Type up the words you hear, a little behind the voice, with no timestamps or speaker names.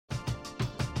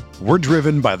We're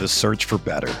driven by the search for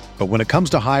better. But when it comes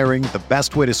to hiring, the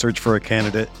best way to search for a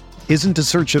candidate isn't to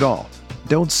search at all.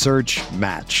 Don't search,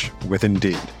 match with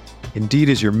Indeed. Indeed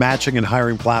is your matching and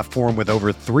hiring platform with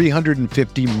over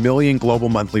 350 million global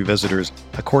monthly visitors,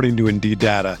 according to Indeed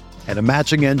data, and a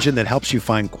matching engine that helps you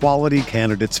find quality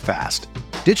candidates fast.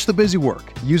 Ditch the busy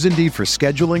work. Use Indeed for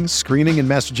scheduling, screening, and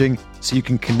messaging so you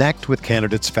can connect with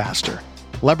candidates faster.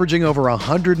 Leveraging over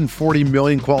 140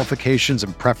 million qualifications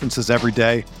and preferences every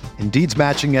day, Indeed's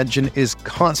matching engine is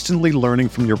constantly learning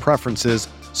from your preferences,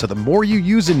 so the more you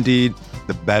use Indeed,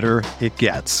 the better it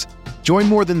gets. Join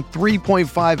more than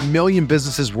 3.5 million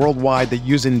businesses worldwide that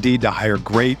use Indeed to hire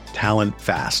great talent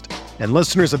fast. And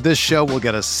listeners of this show will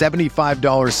get a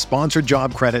 $75 sponsored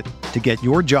job credit to get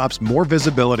your jobs more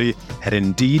visibility at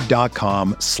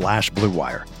Indeed.com/Blue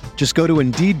Wire. Just go to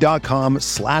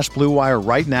Indeed.com/Blue Wire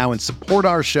right now and support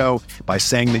our show by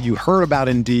saying that you heard about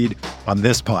Indeed on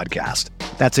this podcast.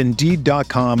 That's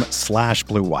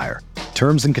Indeed.com/Blue Wire.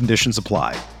 Terms and conditions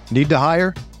apply. Need to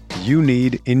hire? You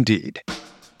need Indeed.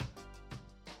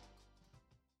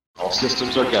 All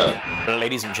systems are go.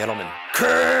 Ladies and gentlemen,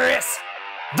 Chris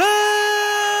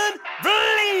Van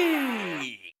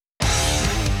Vliet!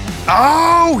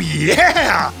 Oh,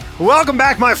 yeah! Welcome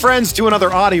back, my friends, to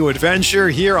another audio adventure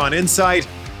here on Insight.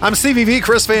 I'm CVV,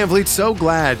 Chris Van Vliet. So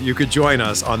glad you could join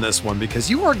us on this one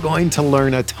because you are going to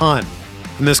learn a ton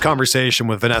from this conversation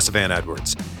with Vanessa Van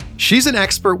Edwards. She's an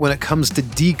expert when it comes to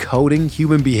decoding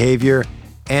human behavior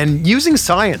and using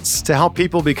science to help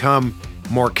people become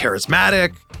more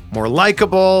charismatic, more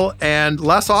likable, and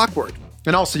less awkward.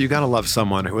 And also, you gotta love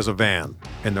someone who has a Van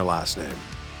in their last name.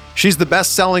 She's the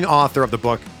best-selling author of the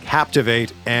book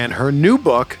Captivate, and her new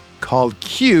book called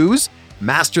Cues,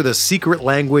 Master the Secret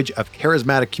Language of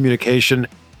Charismatic Communication,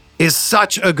 is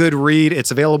such a good read. It's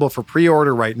available for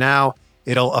pre-order right now.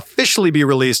 It'll officially be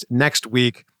released next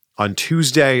week on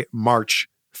Tuesday, March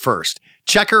 1st.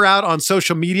 Check her out on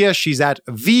social media. She's at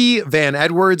V Van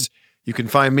Edwards. You can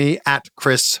find me at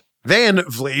Chris Van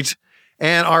Vliet.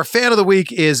 And our fan of the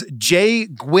week is Jay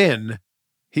Gwynn.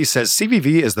 He says,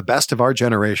 CVV is the best of our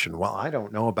generation. Well, I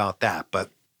don't know about that,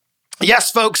 but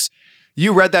yes, folks,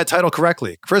 you read that title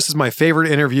correctly. Chris is my favorite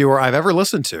interviewer I've ever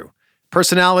listened to.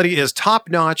 Personality is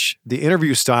top-notch. The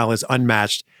interview style is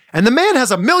unmatched. And the man has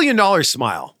 $1 million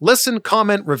smile. Listen,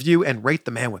 comment, review, and rate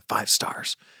the man with 5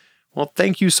 stars. Well,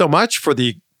 thank you so much for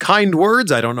the kind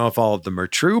words. I don't know if all of them are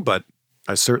true, but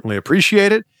I certainly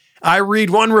appreciate it. I read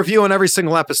one review on every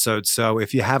single episode, so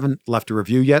if you haven't left a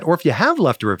review yet, or if you have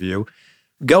left a review,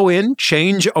 go in,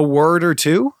 change a word or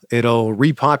two. It'll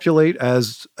repopulate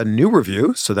as a new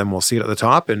review, so then we'll see it at the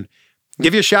top and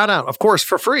give you a shout out, of course,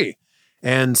 for free.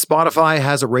 And Spotify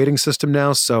has a rating system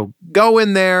now, so go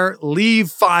in there, leave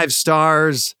 5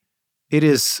 stars. It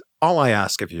is all I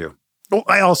ask of you. Oh,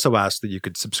 I also ask that you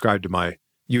could subscribe to my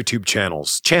YouTube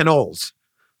channels,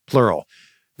 plural.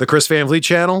 The Chris Van Vliet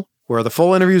channel, where the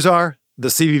full interviews are, the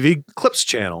CVV Clips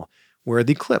channel, where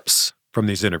the clips from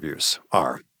these interviews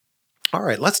are. All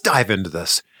right, let's dive into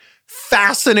this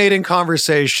fascinating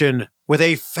conversation with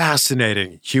a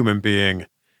fascinating human being.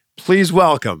 Please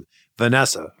welcome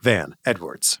Vanessa Van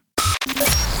Edwards.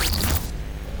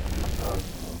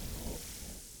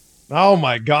 Oh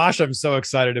my gosh, I'm so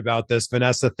excited about this.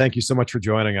 Vanessa, thank you so much for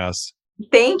joining us.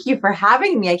 Thank you for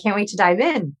having me. I can't wait to dive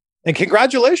in. And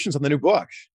congratulations on the new book.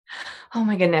 Oh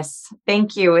my goodness.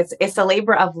 Thank you. It's a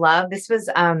labor of love. This was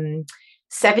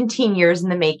 17 years in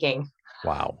the making.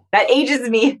 Wow. That ages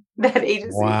me.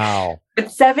 Wow.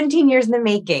 But 17 years in the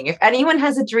making. If anyone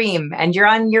has a dream and you're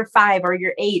on year 5 or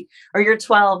you're 8 or you're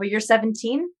 12 or you're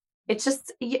 17, it's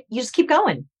just, you just keep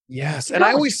going. Yes. And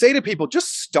I always say to people,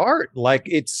 just start. Like,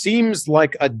 it seems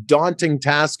like a daunting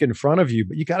task in front of you,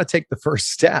 but you got to take the first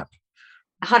step.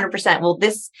 100%. Well,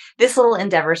 this little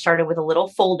endeavor started with a little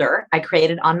folder I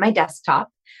created on my desktop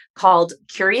called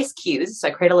Curious Cues. So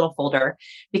I created a little folder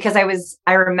because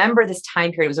I remember this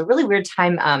time period. It was a really weird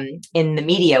time in the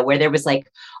media where there was like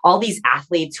all these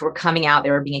athletes who were coming out. They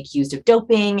were being accused of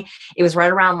doping. It was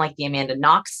right around like the Amanda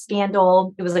Knox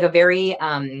scandal. It was like a very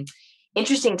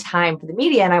interesting time for the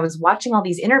media. And I was watching all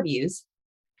these interviews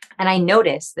and I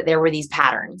noticed that there were these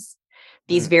patterns.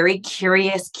 These very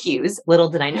curious cues. Little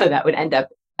did I know that would end up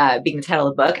being the title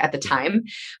of the book at the time.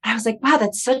 But I was like, wow,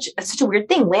 that's such a weird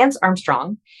thing. Lance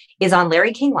Armstrong is on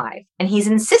Larry King Live, and he's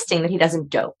insisting that he doesn't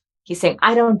dope. He's saying,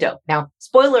 I don't dope. Now,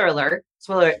 spoiler alert,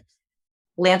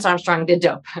 Lance Armstrong did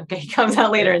dope. Okay, he comes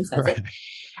out later and says it.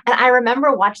 And I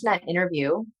remember watching that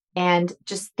interview and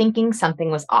just thinking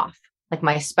something was off. Like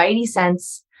my spidey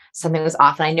sense, something was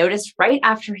off. And I noticed right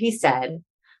after he said,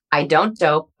 I don't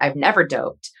dope, I've never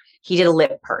doped, he did a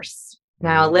lip purse.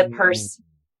 Now, a lip purse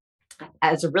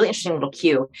as a really interesting little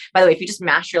cue. By the way, if you just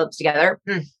mash your lips together,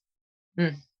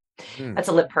 mm, that's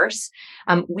a lip purse.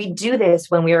 We do this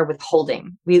when we are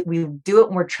withholding. We do it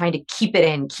when we're trying to keep it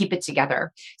in, keep it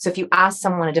together. So if you ask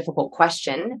someone a difficult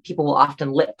question, people will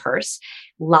often lip purse.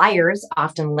 Liars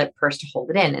often lip purse to hold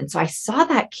it in. And so I saw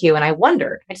that cue and I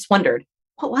just wondered,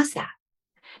 what was that?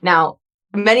 Now,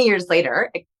 many years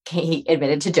later, he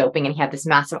admitted to doping and he had this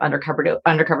massive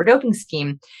undercover doping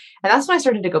scheme. And that's when I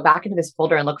started to go back into this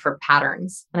folder and look for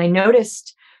patterns. And I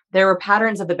noticed there were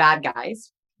patterns of the bad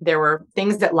guys. There were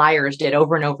things that liars did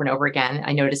over and over and over again.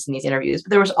 I noticed in these interviews, but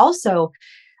there was also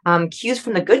cues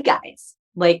from the good guys,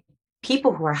 like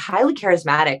people who are highly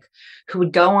charismatic, who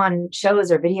would go on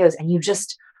shows or videos and you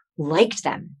just liked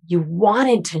them. You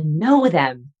wanted to know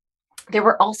them. There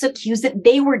were also cues that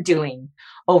they were doing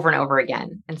over and over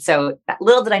again. And so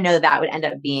little did I know that would end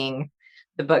up being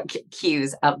the book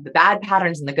cues of the bad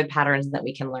patterns and the good patterns, and that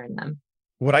we can learn them.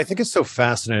 What I think is so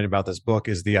fascinating about this book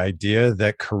is the idea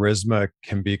that charisma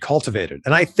can be cultivated.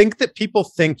 And I think that people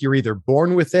think you're either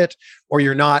born with it or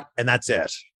you're not, and that's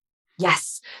it.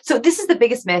 Yes. So this is the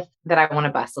biggest myth that I want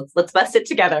to bust. Let's bust it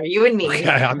together, you and me. Okay,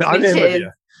 I'm in with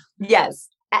you. Yes.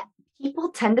 People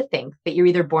tend to think that you're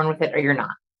either born with it or you're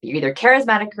not. You're either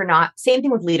charismatic or not. Same thing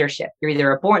with leadership. You're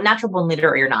either a natural born leader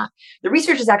or you're not. The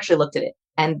research has actually looked at it.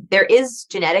 And there is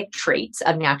genetic traits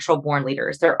of natural born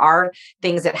leaders. There are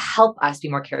things that help us be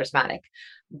more charismatic.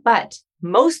 But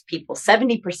most people,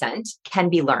 70%, can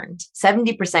be learned.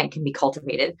 70% can be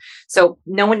cultivated. So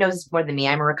no one knows this more than me.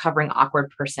 I'm a recovering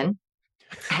awkward person.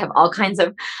 I have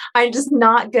I'm just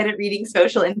not good at reading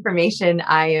social information.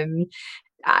 I'm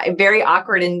very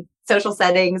awkward in social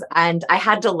settings, and I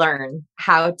had to learn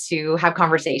how to have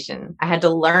conversation. I had to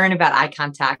learn about eye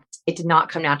contact. It did not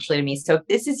come naturally to me. So if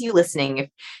this is you listening, if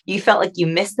you felt like you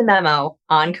missed the memo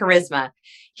on charisma,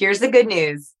 here's the good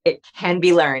news. It can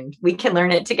be learned. We can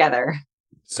learn it together.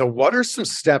 So what are some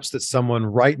steps that someone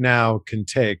right now can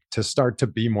take to start to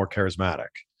be more charismatic?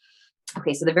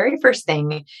 Okay, so the very first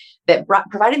thing that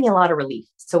provided me a lot of relief.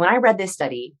 So when I read this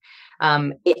study,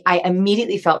 I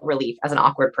immediately felt relief as an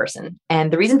awkward person.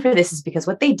 And the reason for this is because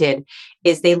what they did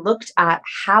is they looked at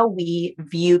how we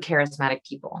view charismatic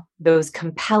people, those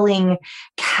compelling,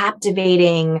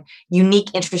 captivating, unique,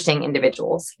 interesting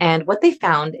individuals. And what they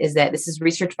found is that this is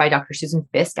research by Dr. Susan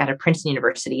Fisk out of Princeton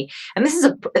University. And this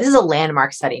is a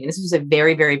landmark study. And this was a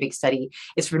very, very big study.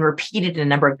 It's been repeated in a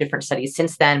number of different studies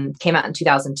since then, came out in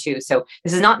 2002. So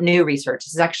this is not new research.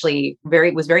 This is actually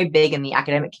was very big in the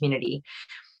academic community.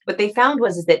 What they found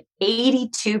was that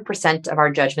 82% of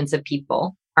our judgments of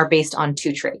people are based on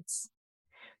two traits.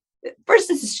 First,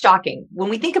 this is shocking. When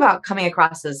we think about coming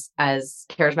across as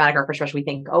charismatic or first rush, we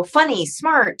think, oh, funny,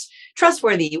 smart,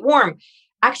 trustworthy, warm.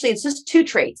 Actually, it's just two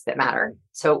traits that matter.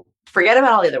 So forget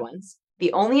about all the other ones.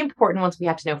 The only important ones we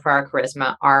have to know for our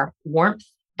charisma are warmth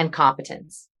and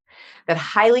competence. That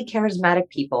highly charismatic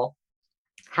people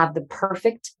have the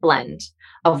perfect blend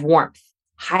of warmth,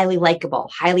 highly likable,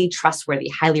 highly trustworthy,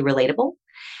 highly relatable.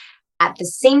 At the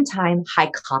same time, high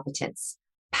competence,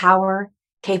 power,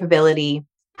 capability,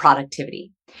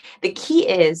 productivity. The key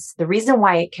is the reason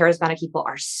why charismatic people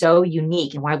are so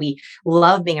unique and why we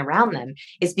love being around them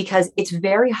is because it's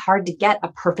very hard to get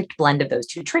a perfect blend of those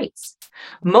two traits.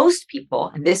 Most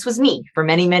people, and this was me for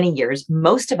many, many years,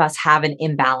 most of us have an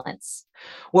imbalance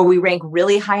where we rank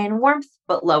really high in warmth,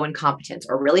 but low in competence,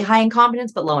 or really high in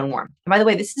competence, but low in warmth. And by the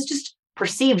way, this is just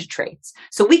perceived traits.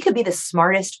 So we could be the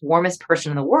smartest, warmest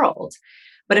person in the world,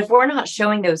 but if we're not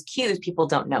showing those cues, people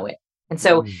don't know it. And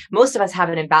so most of us have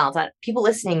an imbalance. People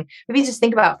listening, maybe just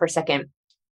think about for a second,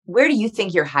 where do you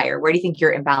think you're higher? Where do you think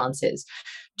your imbalance is?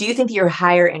 Do you think that you're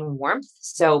higher in warmth?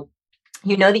 So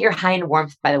you know that you're high in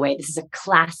warmth, by the way. This is a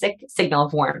classic signal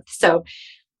of warmth. So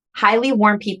highly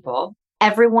warm people,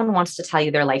 everyone wants to tell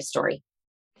you their life story.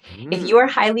 If you are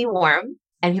highly warm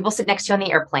and people sit next to you on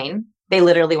the airplane, they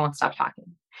literally won't stop talking.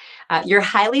 You're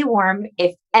highly warm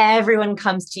if everyone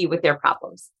comes to you with their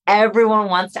problems. Everyone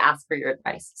wants to ask for your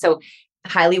advice. So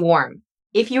highly warm.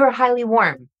 If you are highly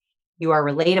warm, you are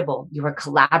relatable. You are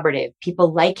collaborative.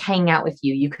 People like hanging out with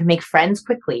you. You can make friends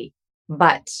quickly,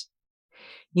 but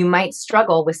you might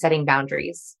struggle with setting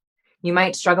boundaries. You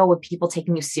might struggle with people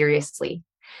taking you seriously.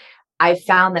 I've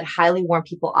found that highly warm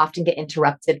people often get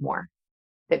interrupted more,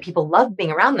 that people love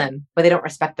being around them, but they don't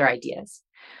respect their ideas.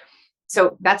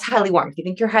 So that's highly warm. If you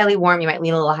think you're highly warm, you might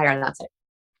lean a little higher on that side.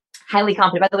 Highly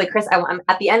confident. By the way, Chris, I'm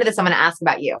at the end of this, I'm going to ask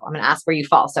about you. I'm going to ask where you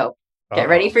fall. So get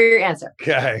ready for your answer.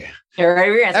 Okay. Get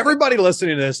ready for your answer. Everybody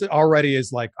listening to this already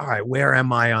is like, all right, where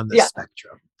am I on this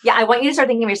spectrum? Yeah, I want you to start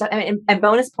thinking of yourself. And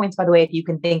bonus points, by the way, if you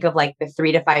can think of like the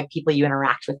 3 to 5 people you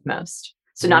interact with most.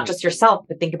 So not just yourself,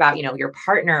 but think about, your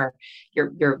partner,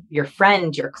 your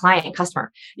friend, your client,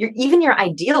 customer, even your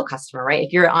ideal customer, right?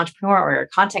 If you're an entrepreneur or a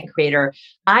content creator,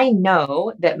 I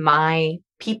know that my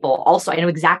people also, I know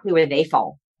exactly where they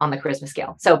fall on the charisma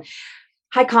scale. So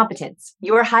high competence,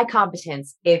 you're high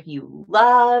competence if you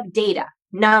love data,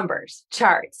 numbers,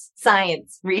 charts,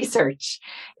 science, research.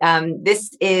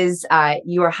 This is,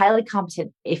 you are highly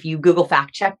competent if you Google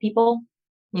fact check people,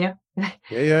 Yeah. So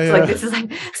like, this is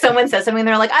like someone says something,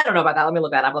 they're like, I don't know about that. Let me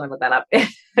look that up.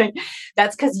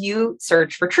 That's because you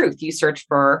search for truth. You search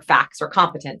for facts or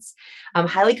competence.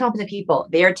 Highly competent people,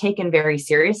 they are taken very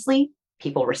seriously.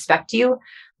 People respect you,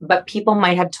 but people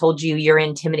might have told you you're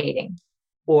intimidating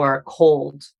or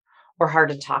cold or hard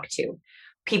to talk to.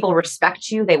 People respect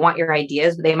you. They want your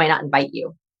ideas, but they might not invite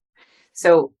you.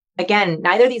 So again,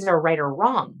 neither of these are right or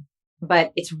wrong,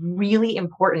 but it's really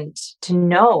important to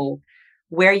know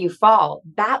where you fall.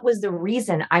 That was the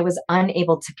reason I was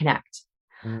unable to connect,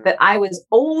 that I was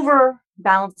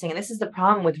overbalancing. And this is the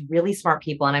problem with really smart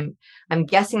people. And I'm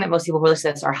guessing that most people who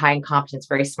listen to this are high in competence,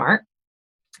 very smart,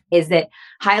 is that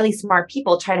highly smart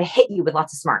people try to hit you with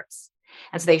lots of smarts.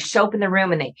 And so they show up in the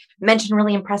room and they mention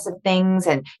really impressive things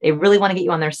and they really want to get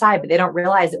you on their side, but they don't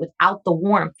realize that without the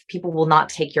warmth, people will not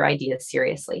take your ideas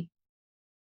seriously.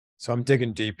 So I'm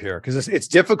digging deep here because it's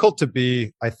difficult to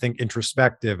be, I think,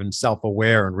 introspective and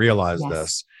self-aware and realize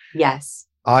this. Yes.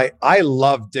 I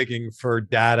love digging for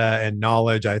data and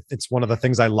knowledge. It's one of the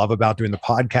things I love about doing the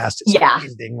podcast. It's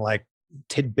finding like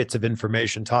tidbits of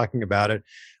information, talking about it.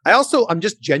 I'm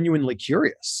just genuinely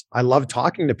curious. I love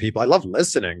talking to people. I love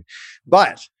listening.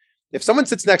 But if someone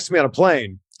sits next to me on a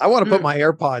plane, I want to put my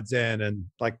AirPods in and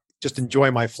like just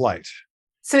enjoy my flight.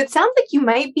 So it sounds like you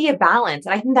might be a balance.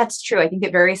 And I think that's true. I think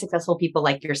that very successful people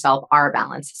like yourself are a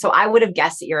balance. So I would have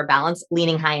guessed that you're a balance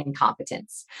leaning high in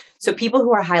competence. So people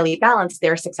who are highly balanced,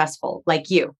 they're successful like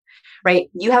you, right?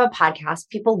 You have a podcast.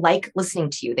 People like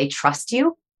listening to you. They trust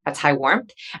you. That's high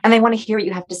warmth. And they want to hear what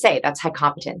you have to say. That's high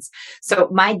competence. So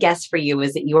my guess for you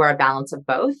is that you are a balance of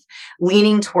both,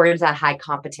 leaning towards that high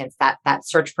competence, that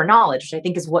search for knowledge, which I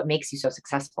think is what makes you so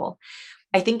successful.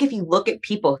 I think if you look at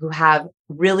people who have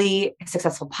really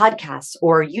successful podcasts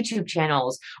or YouTube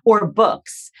channels or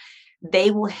books,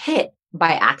 they will hit by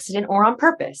accident or on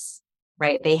purpose,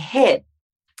 right? They hit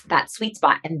that sweet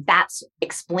spot, and that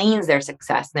explains their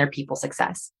success and their people's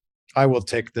success. I will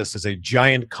take this as a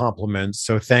giant compliment.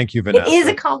 So thank you, Vanessa. It is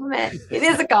a compliment. It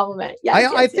is a compliment. Yes,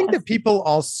 I think that people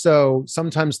also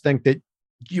sometimes think that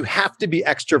you have to be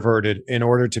extroverted in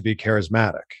order to be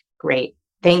charismatic. Great.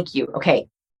 Thank you. Okay.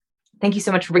 Thank you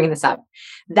so much for bringing this up.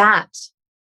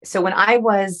 So when I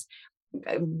was,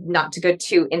 not to go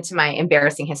too into my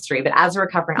embarrassing history, but as a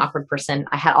recovering awkward person,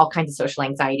 I had all kinds of social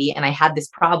anxiety. And I had this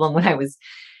problem when I was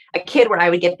a kid where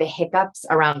I would get the hiccups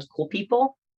around cool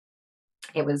people.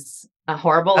 It was a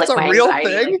horrible. That's like, a real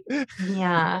anxiety, thing.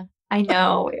 Yeah, I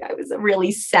know. I was a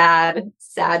really sad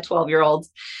 12-year-old.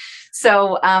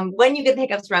 So when you get the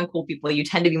hiccups around cool people, you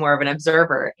tend to be more of an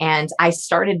observer. And I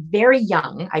started very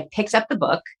young. I picked up the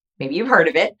book. Maybe you've heard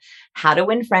of it, How to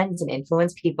Win Friends and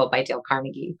Influence People by Dale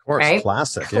Carnegie. Of course, right?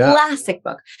 Classic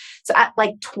book. So at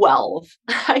like 12,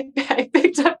 I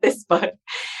picked up this book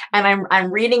and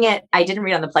I'm reading it. I didn't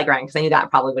read on the playground because I knew that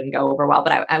probably wouldn't go over well,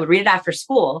 but I would read it after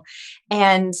school.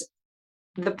 And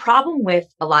the problem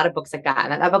with a lot of books like that,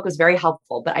 and that book was very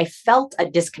helpful, but I felt a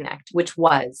disconnect, which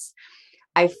was,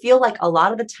 I feel like a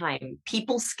lot of the time,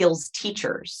 people skills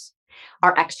teachers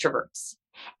are extroverts.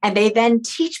 And they then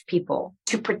teach people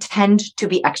to pretend to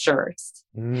be extroverts.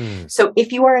 So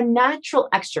if you are a natural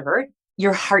extrovert,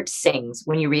 your heart sings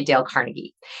when you read Dale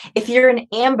Carnegie. If you're an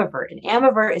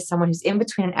ambivert is someone who's in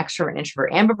between an extrovert and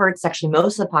introvert. Ambivert is actually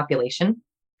most of the population.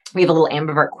 We have a little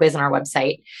ambivert quiz on our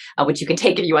website, which you can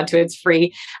take if you want to. It's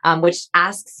free, which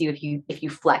asks you if you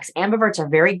flex. Ambiverts are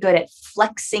very good at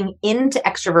flexing into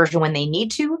extroversion when they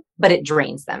need to, but it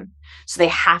drains them. So they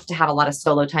have to have a lot of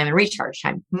solo time and recharge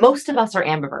time. Most of us are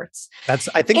ambiverts.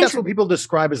 I think that's what people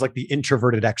describe as like the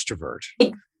introverted extrovert.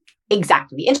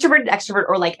 Exactly. The introverted extrovert,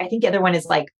 or like, I think the other one is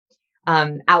like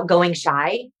outgoing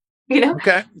shy.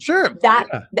 Okay, sure. That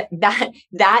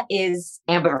is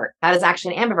ambivert. That is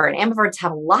actually an ambivert. And ambiverts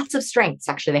have lots of strengths.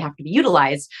 Actually, they have to be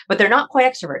utilized, but they're not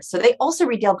quite extroverts. So they also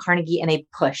read Dale Carnegie and they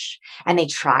push and they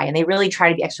try and they really try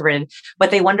to be extroverted,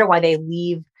 but they wonder why they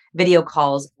leave video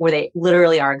calls where they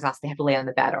literally are exhausted. They have to lay on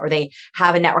the bed, or they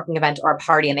have a networking event or a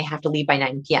party and they have to leave by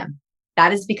 9 p.m.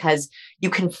 That is because you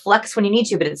can flex when you need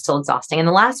to, but it's still exhausting. And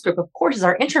the last group, of course, is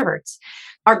our introverts.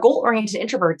 Our goal-oriented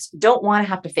introverts don't want to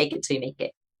have to fake it till you make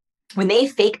it. When they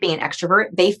fake being an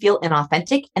extrovert, they feel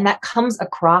inauthentic, and that comes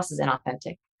across as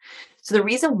inauthentic. So the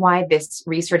reason why this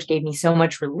research gave me so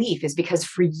much relief is because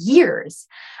for years,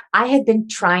 I had been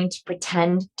trying to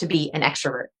pretend to be an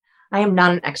extrovert. I am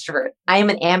not an extrovert. I am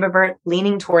an ambivert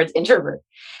leaning towards introvert.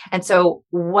 And so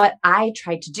what I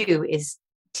tried to do is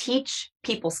teach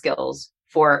people skills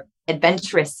for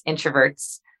adventurous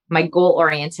introverts, my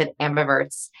goal-oriented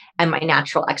ambiverts, and my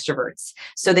natural extroverts,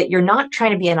 so that you're not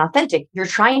trying to be inauthentic, you're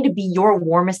trying to be your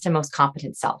warmest and most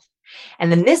competent self.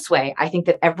 And then this way, I think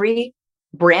that every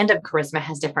brand of charisma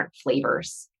has different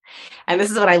flavors. And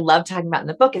this is what I love talking about in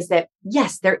the book is that,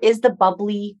 yes, there is the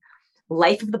bubbly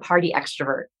life of the party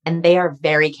extrovert, and they are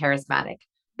very charismatic.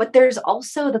 But there's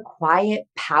also the quiet,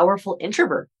 powerful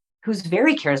introvert who's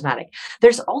very charismatic.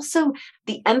 There's also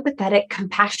the empathetic,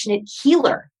 compassionate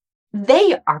healer.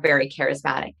 They are very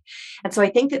charismatic. And so I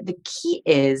think that the key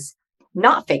is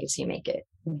not fake it till you make it.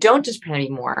 Don't just pretend to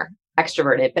be more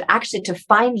extroverted, but actually to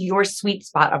find your sweet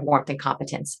spot of warmth and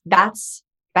competence. That's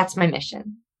my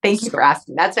mission. Thank you for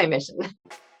asking. That's my mission.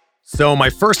 So my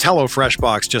first HelloFresh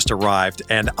box just arrived,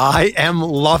 and I am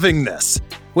loving this.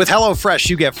 With HelloFresh,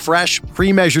 you get fresh,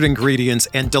 pre-measured ingredients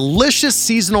and delicious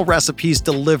seasonal recipes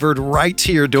delivered right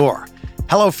to your door.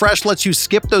 HelloFresh lets you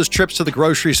skip those trips to the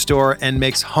grocery store and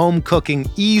makes home cooking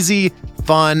easy,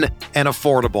 fun, and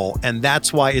affordable. And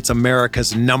that's why it's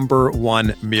America's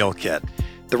 #1 meal kit.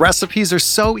 The recipes are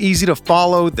so easy to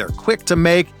follow, they're quick to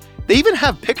make. They even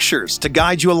have pictures to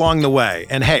guide you along the way.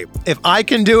 And hey, if I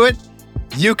can do it,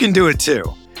 you can do it too.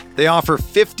 They offer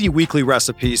 50 weekly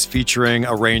recipes featuring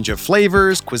a range of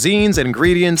flavors, cuisines, and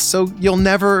ingredients, so you'll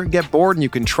never get bored and you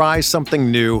can try something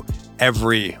new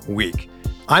every week.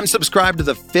 I'm subscribed to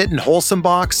the Fit and Wholesome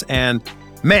box, and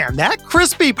man, that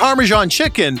crispy Parmesan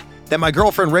chicken that my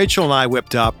girlfriend Rachel and I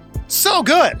whipped up, so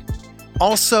good.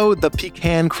 Also, the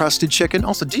pecan-crusted chicken.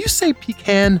 Also, do you say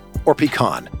pecan or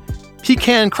pecan?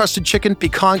 Pecan-crusted chicken,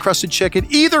 pecan-crusted chicken,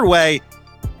 either way,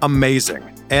 amazing.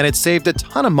 And it saved a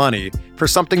ton of money for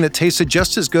something that tasted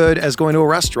just as good as going to a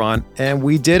restaurant, and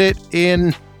we did it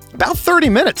in about 30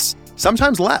 minutes,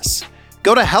 sometimes less.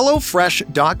 Go to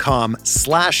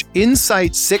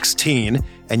HelloFresh.com/Insight16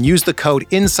 and use the code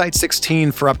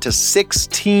Insight16 for up to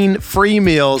 16 free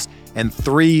meals and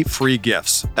 3 free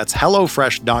gifts. That's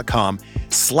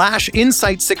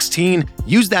HelloFresh.com/Insight16.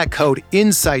 Use that code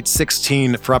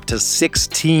Insight16 for up to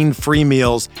 16 free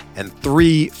meals and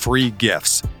 3 free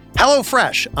gifts.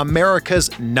 HelloFresh, America's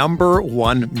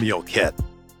 #1 meal kit.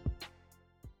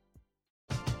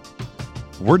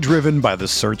 We're driven by the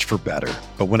search for better.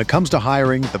 But when it comes to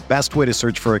hiring, the best way to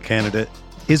search for a candidate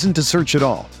isn't to search at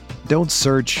all. Don't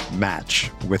search,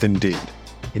 match with Indeed.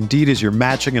 Indeed is your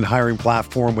matching and hiring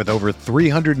platform with over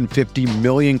 350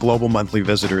 million global monthly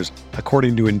visitors,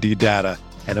 according to Indeed data,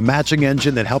 and a matching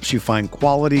engine that helps you find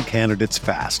quality candidates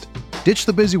fast. Ditch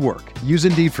the busy work. Use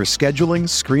Indeed for scheduling,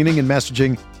 screening, and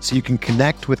messaging so you can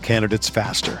connect with candidates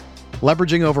faster.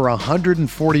 Leveraging over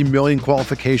 140 million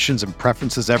qualifications and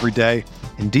preferences every day,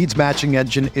 Indeed's matching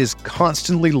engine is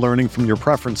constantly learning from your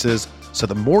preferences, so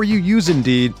the more you use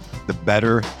Indeed, the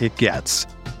better it gets.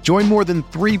 Join more than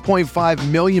 3.5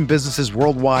 million businesses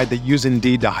worldwide that use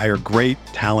Indeed to hire great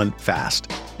talent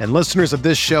fast. And listeners of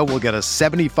this show will get a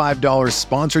 $75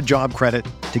 sponsored job credit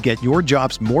to get your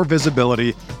jobs more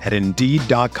visibility at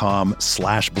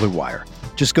Indeed.com/Blue Wire.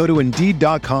 Just go to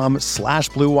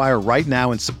Indeed.com/Blue Wire right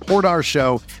now and support our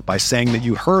show by saying that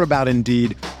you heard about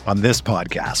Indeed on this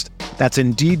podcast. That's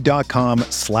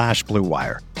Indeed.com/Blue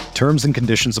Wire. Terms and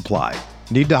conditions apply.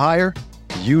 Need to hire?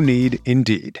 You need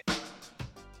Indeed.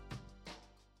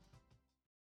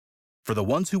 For the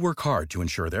ones who work hard to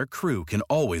ensure their crew can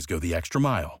always go the extra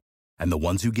mile, and the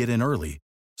ones who get in early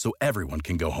so everyone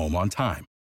can go home on time,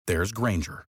 there's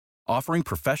Grainger, offering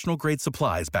professional-grade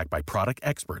supplies backed by product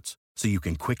experts so you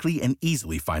can quickly and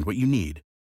easily find what you need.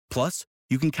 Plus,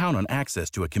 you can count on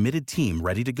access to a committed team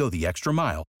ready to go the extra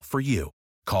mile for you.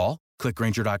 Call, click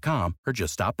Grainger.com, or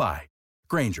just stop by.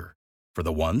 Grainger, for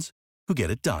the ones who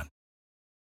get it done.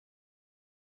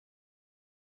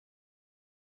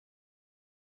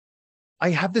 I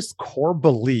have this core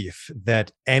belief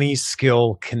that any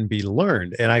skill can be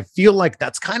learned. And I feel like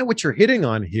that's kind of what you're hitting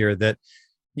on here, that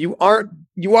you are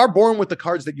born with the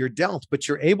cards that you're dealt, but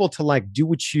you're able to like do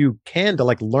what you can to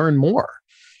like learn more.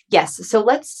 Yes. So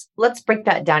let's break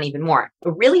that down even more.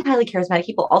 Really highly charismatic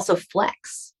people also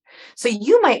flex. So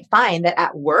you might find that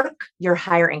at work, you're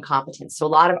higher in competence. So a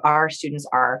lot of our students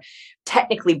are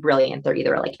technically brilliant. They're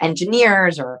either like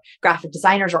engineers or graphic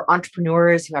designers or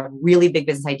entrepreneurs who have really big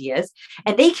business ideas,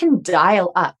 and they can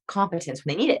dial up competence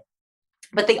when they need it.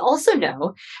 But they also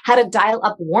know how to dial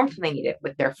up warmth when they need it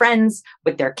with their friends,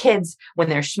 with their kids, when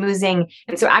they're schmoozing.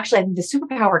 And so actually, I think the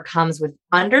superpower comes with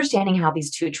understanding how these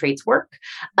two traits work,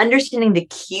 understanding the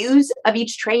cues of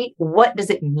each trait. What does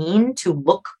it mean to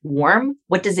look warm?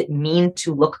 What does it mean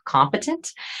to look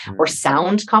competent or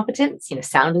sound competent?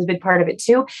 Sound is a big part of it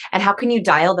too. And how can you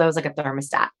dial those like a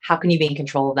thermostat? How can you be in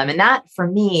control of them? And that, for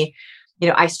me,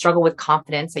 I struggle with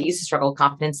confidence. I used to struggle with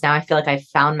confidence. Now I feel like I've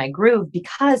found my groove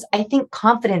because I think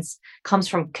confidence comes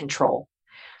from control.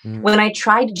 When I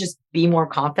tried to just be more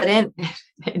confident,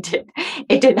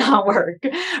 it did not work,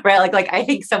 right? Like I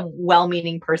think some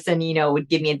well-meaning person, would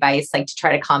give me advice, like to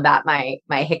try to combat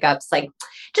my hiccups, like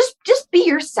just be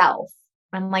yourself.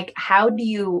 I'm like, how do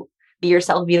you be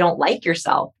yourself if you don't like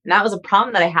yourself? And that was a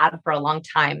problem that I had for a long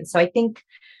time. And so I think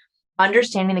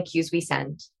understanding the cues we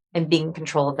send and being in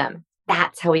control of them,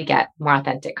 that's how we get more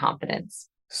authentic confidence.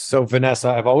 So, Vanessa,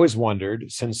 I've always wondered,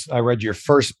 since I read your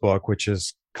first book, which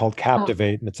is called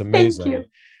Captivate, and it's amazing.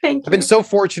 Thank you. I've been so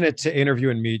fortunate to interview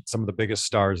and meet some of the biggest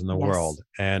stars in the world.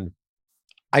 And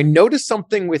I noticed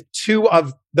something with two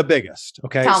of the biggest.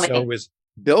 Okay. Tell me. So it was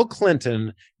Bill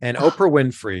Clinton and Oprah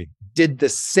Winfrey did the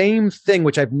same thing,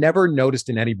 which I've never noticed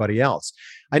in anybody else.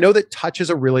 I know that touch is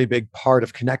a really big part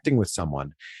of connecting with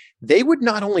someone. They would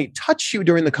not only touch you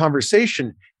during the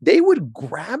conversation, they would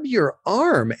grab your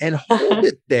arm and hold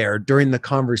it there during the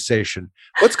conversation.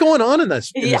 What's going on in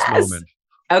this moment?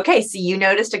 Okay, so you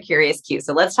noticed a curious cue.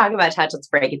 So let's talk about touch. Let's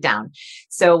break it down.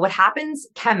 So what happens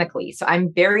chemically? So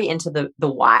I'm very into the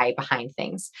why behind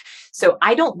things. So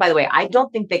I don't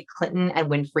think that Clinton and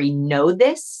Winfrey know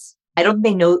this. I don't think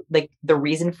they know like the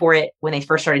reason for it when they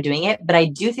first started doing it, but I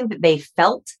do think that they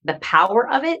felt the power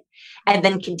of it and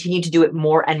then continued to do it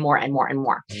more and more and more and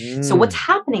more. So what's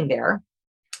happening there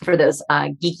for those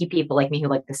geeky people like me who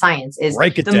like the science is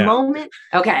break it down. Moment.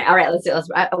 Okay. All right.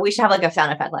 We should have like a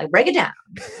sound effect, like break it down.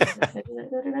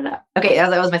 Okay.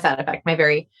 That was my sound effect, my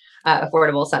very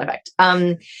affordable sound effect.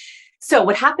 So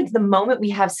what happens the moment we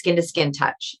have skin to skin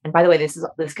touch? And by the way,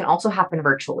 this can also happen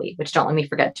virtually, which don't let me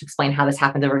forget to explain how this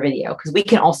happens over video, because we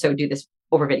can also do this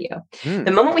over video.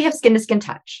 The moment we have skin to skin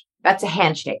touch, that's a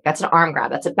handshake, that's an arm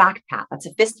grab, that's a back pat, that's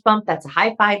a fist bump, that's a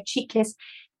high five, cheek kiss,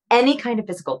 any kind of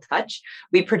physical touch,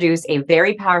 we produce a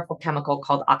very powerful chemical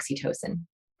called oxytocin.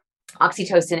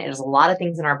 Oxytocin is a lot of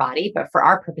things in our body, but for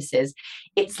our purposes,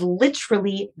 it's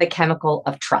literally the chemical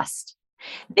of trust.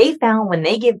 They found when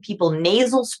they give people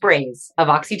nasal sprays of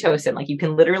oxytocin, like you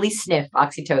can literally sniff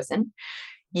oxytocin,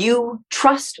 you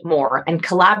trust more and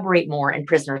collaborate more in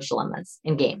prisoner's dilemmas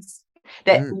in games.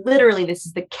 That literally this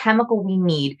is the chemical we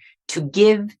need to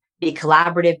give, be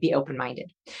collaborative, be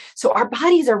open-minded. So our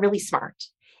bodies are really smart.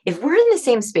 If we're in the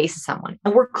same space as someone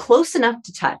and we're close enough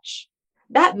to touch,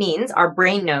 that means our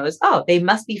brain knows, oh, they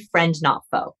must be friend, not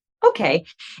foe. Okay,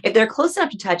 if they're close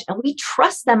enough to touch and we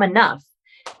trust them enough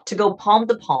to go palm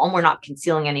to palm, we're not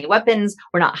concealing any weapons,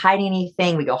 we're not hiding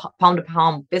anything, we go palm to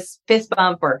palm, fist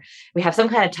bump, or we have some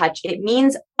kind of touch, it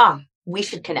means, we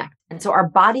should connect. And so our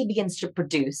body begins to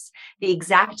produce the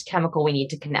exact chemical we need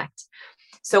to connect.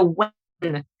 So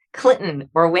when Clinton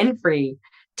or Winfrey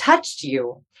touched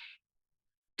you,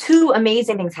 two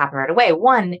amazing things happen right away.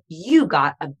 One, you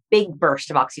got a big burst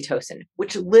of oxytocin,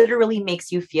 which literally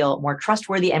makes you feel more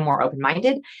trustworthy and more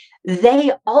open-minded.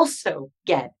 They also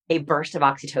get a burst of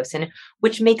oxytocin,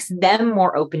 which makes them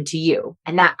more open to you.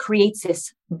 And that creates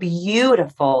this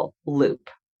beautiful loop.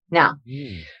 Now,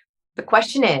 the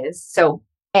question is, so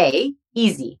A,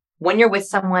 easy. When you're with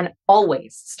someone,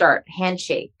 always start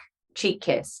handshake, cheek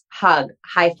kiss, hug,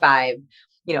 high five,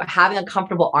 having a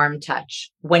comfortable arm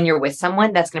touch when you're with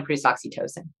someone, that's going to produce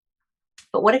oxytocin.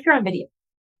 But what if you're on video,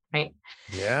 right?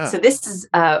 Yeah. So this is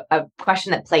a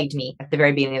question that plagued me at the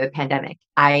very beginning of the pandemic.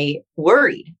 I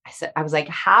worried. I was like,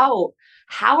 how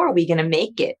are we going to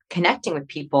make it connecting with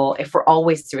people if we're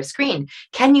always through a screen?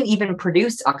 Can you even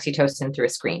produce oxytocin through a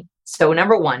screen? So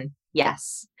number one,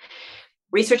 yes.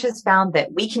 Research has found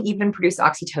that we can even produce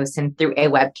oxytocin through a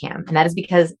webcam. And that is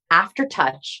because after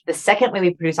touch, the second way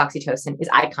we produce oxytocin is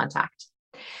eye contact.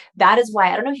 That is why,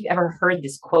 I don't know if you've ever heard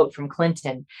this quote from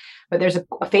Clinton, but there's a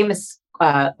famous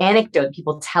anecdote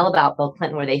people tell about Bill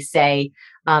Clinton where they say,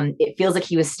 it feels like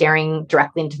he was staring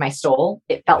directly into my soul.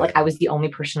 It felt like I was the only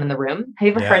person in the room. Have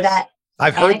you ever heard that?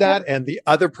 I've heard that. And the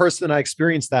other person I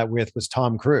experienced that with was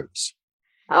Tom Cruise.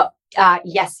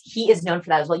 Yes, he is known for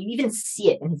that as well. You even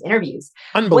see it in his interviews.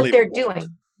 Unbelievable. What they're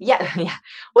doing. Yeah.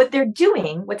 What they're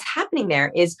doing, what's happening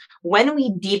there is when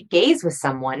we deep gaze with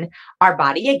someone, our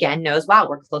body again knows, wow,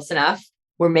 we're close enough.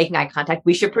 We're making eye contact.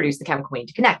 We should produce the chemical we need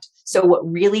to connect. So what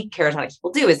really charismatic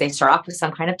people do is they start off with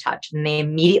some kind of touch and they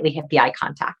immediately hit the eye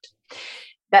contact.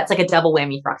 That's like a double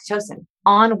whammy for oxytocin.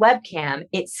 On webcam,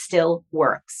 it still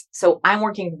works. So I'm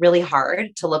working really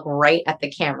hard to look right at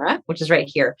the camera, which is right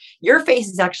here. Your face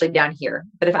is actually down here.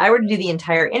 But if I were to do the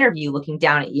entire interview looking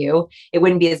down at you, it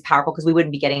wouldn't be as powerful because we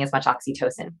wouldn't be getting as much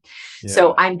oxytocin. Yeah.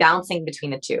 So I'm bouncing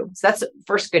between the two. So that's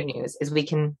first good news is we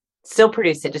can still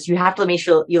produce it. Just you have to make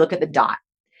sure you look at the dot.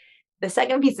 The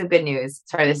second piece of good news,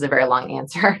 sorry, this is a very long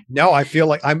answer. No, I feel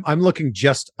like I'm looking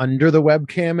just under the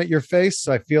webcam at your face.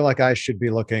 So I feel like I should be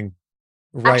looking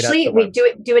right Actually, at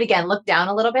the do it again. Look down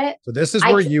a little bit. So this is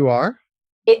where you are.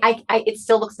 It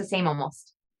still looks the same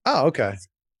almost. Oh, okay.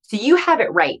 So you have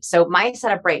it right. So my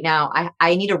setup right now,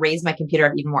 I need to raise my computer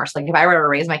up even more. So like if I were to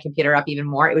raise my computer up even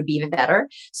more, it would be even better.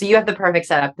 So you have the perfect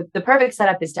setup. The perfect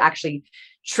setup is to actually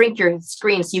shrink your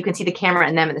screen so you can see the camera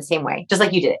and them in the same way, just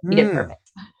like you did it. You did perfect.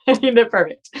 You did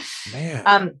perfect.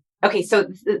 Man. Okay. So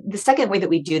the second way that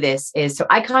we do this is, so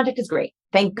eye contact is great.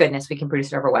 Thank goodness we can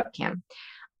produce it over webcam.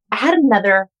 I had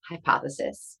another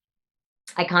hypothesis.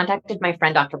 I contacted my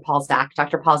friend, Dr. Paul Zak.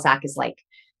 Dr. Paul Zak is like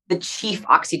the chief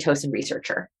oxytocin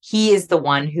researcher. He is the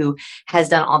one who has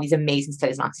done all these amazing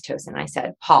studies on oxytocin. And I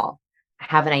said, Paul, I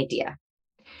have an idea.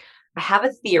 I have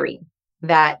a theory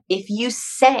that if you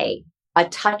say a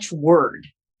touch word,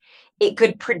 it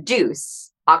could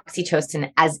produce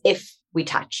oxytocin as if we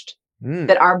touched.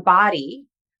 That our body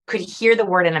could hear the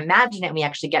word and imagine it, and we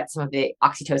actually get some of the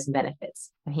oxytocin benefits.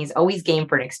 And he's always game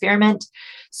for an experiment.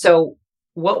 So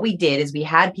what we did is we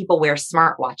had people wear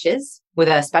smartwatches with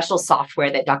a special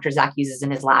software that Dr. Zak uses in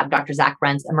his lab. Dr. Zak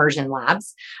runs Immersion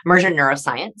Labs, Immersion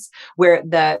Neuroscience, where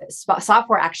the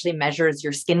software actually measures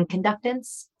your skin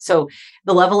conductance. So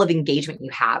the level of engagement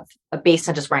you have based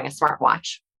on just wearing a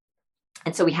smartwatch.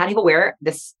 And so we had people wear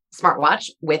this smartwatch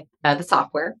with the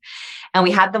software, and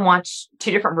we had them watch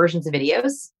two different versions of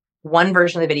videos. One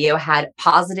version of the video had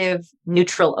positive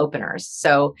neutral openers.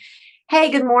 So,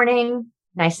 hey, good morning.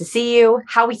 Nice to see you.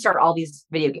 How we start all these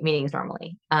video meetings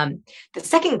normally. The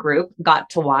second group got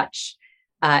to watch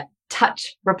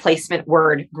touch replacement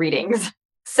word greetings.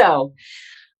 So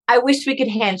I wish we could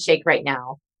handshake right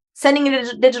now. Sending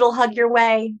a digital hug your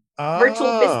way,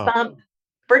 virtual fist bump,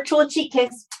 virtual cheek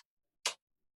kiss.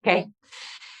 Okay.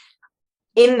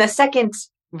 In the second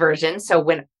version, so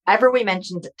whenever we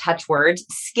mentioned touch words,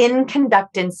 skin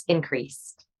conductance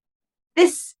increased.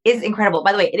 This is incredible.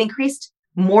 By the way, it increased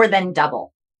more than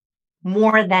double.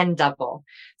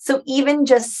 So even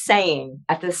just saying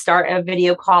at the start of a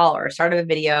video call or start of a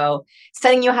video,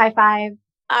 sending you a high five,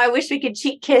 I wish we could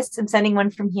cheek kiss, I'm sending one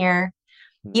from here.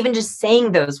 Even just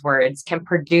saying those words can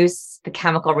produce the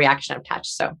chemical reaction of touch.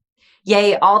 So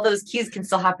yay, all those cues can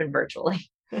still happen virtually.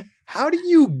 How do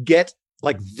you get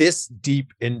like this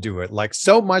deep into it? Like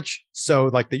so much so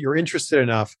like that you're interested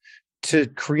enough to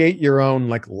create your own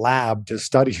like lab to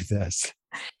study this?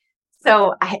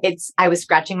 So I was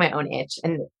scratching my own itch,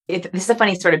 and this is a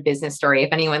funny sort of business story.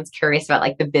 If anyone's curious about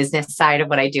like the business side of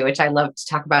what I do, which I love to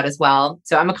talk about as well.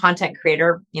 So I'm a content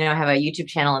creator, I have a YouTube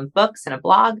channel and books and a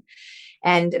blog,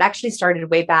 and it actually started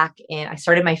way back I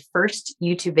started my first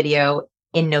YouTube video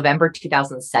in November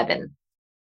 2007.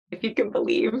 If you can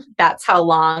believe that's how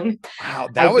long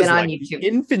I've been on YouTube. The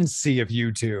infancy of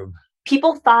YouTube.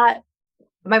 People thought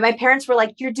my parents were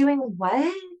like, "You're doing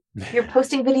what? You're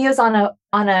posting videos on a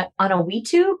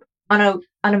WeTube, on a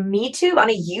MeTube, on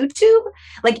a YouTube?"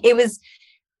 Like it was,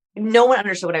 no one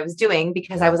understood what I was doing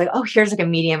because I was like, oh, here's like a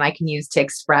medium I can use to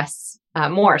express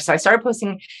more. So I started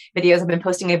posting videos. I've been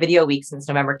posting a video a week since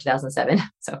November 2007.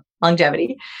 So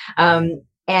longevity.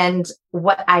 And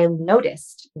what I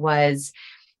noticed was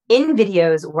in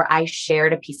videos where I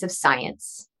shared a piece of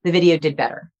science, the video did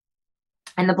better.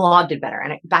 And the blog did better.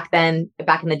 And back in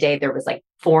the day, there was like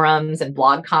forums and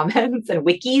blog comments and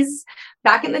wikis.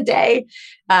 Back in the day,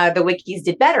 the wikis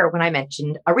did better when I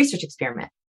mentioned a research experiment.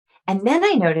 And then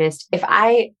I noticed if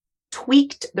I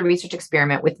tweaked the research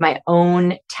experiment with my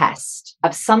own test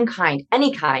of some kind,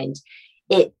 any kind,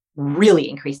 it really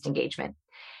increased engagement.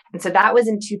 And so that was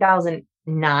in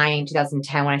 2009,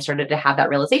 2010, when I started to have that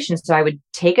realization. So I would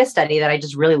take a study that I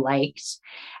just really liked,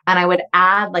 and I would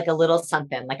add like a little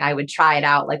something, like I would try it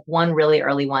out, like one really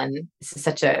early one. This is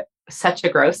such a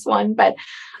gross one, but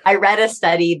I read a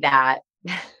study that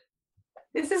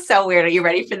this is so weird. Are you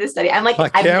ready for this study? I'm like,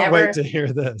 I can't wait to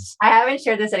hear this. I haven't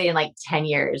shared this study in like 10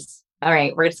 years. All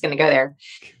right, we're just going to go there.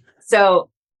 So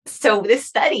this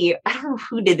study, I don't know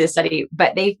who did this study,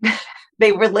 but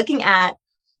they were looking at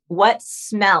what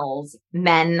smells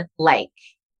men like.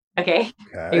 Okay.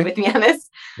 Are you with me on this?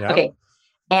 Yeah. Okay.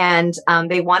 And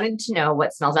they wanted to know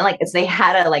what smells men like. So they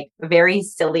had a like very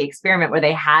silly experiment where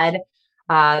they had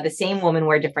the same woman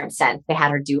wear different scents. They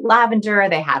had her do lavender,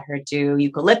 they had her do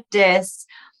eucalyptus,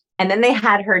 and then they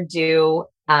had her do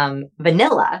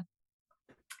vanilla,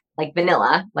 like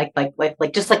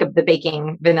just like the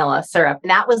baking vanilla syrup.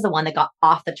 And that was the one that got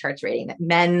off the charts rating, that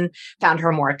men found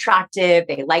her more attractive.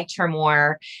 They liked her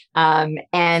more. And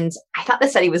I thought the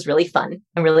study was really fun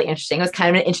and really interesting. It was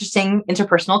kind of an interesting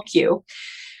interpersonal cue.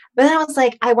 But then I was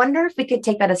like, I wonder if we could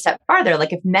take that a step farther.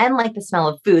 Like if men like the smell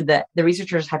of food, the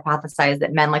researchers hypothesized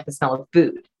that men like the smell of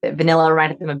food, that vanilla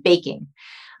reminded them of baking.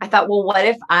 I thought, well, what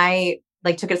if I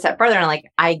like took it a step further and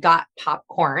I got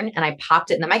popcorn and I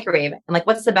popped it in the microwave and like,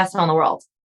 what's the best smell in the world?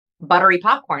 Buttery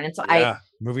popcorn. And so I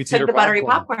took the buttery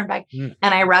popcorn bag and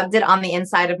I rubbed it on the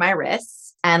inside of my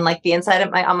wrists and like the inside of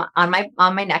my, on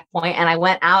my neck point. And I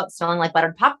went out smelling like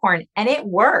buttered popcorn and it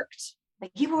worked.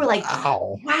 Like people were like,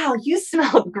 wow, you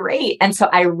smell great. And so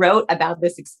I wrote about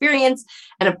this experience.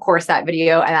 And of course that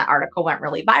video and that article went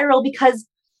really viral because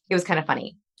it was kind of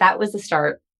funny. That was the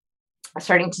start of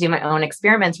starting to do my own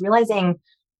experiments, realizing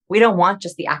we don't want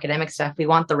just the academic stuff. We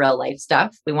want the real life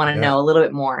stuff. We want to know a little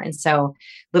bit more. And so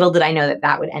little did I know that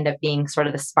that would end up being sort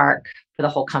of the spark for the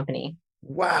whole company.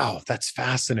 Wow, that's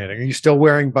fascinating. Are you still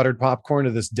wearing buttered popcorn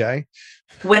to this day?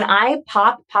 When I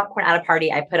pop popcorn at a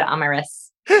party, I put it on my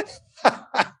wrists.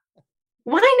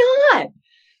 Why not?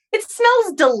 It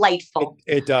smells delightful.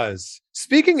 It does.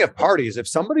 Speaking of parties, if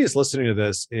somebody is listening to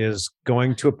this is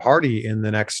going to a party in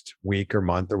the next week or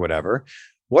month or whatever,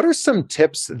 what are some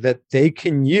tips that they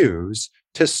can use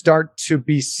to start to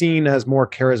be seen as more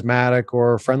charismatic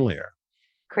or friendlier?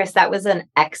 Chris, that was an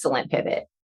excellent pivot.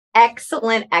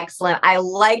 Excellent. I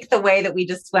like the way that we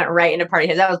just went right into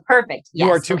party. That was perfect. Yes.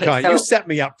 You are too kind. You set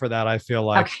me up for that, I feel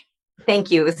like. Okay.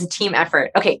 Thank you. It was a team effort.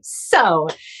 Okay. So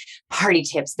party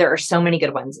tips. There are so many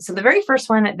good ones. So the very first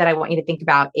one that I want you to think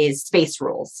about is space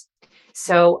rules.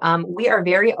 So we are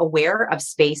very aware of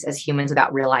space as humans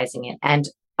without realizing it. And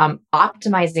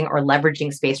optimizing or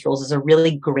leveraging space rules is a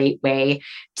really great way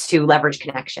to leverage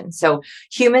connection. So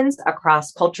humans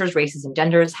across cultures, races, and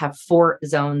genders have 4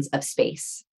 zones of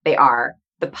space. They are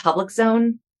the public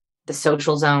zone, the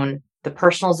social zone, the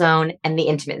personal zone, and the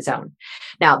intimate zone.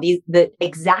 Now, the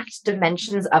exact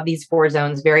dimensions of these 4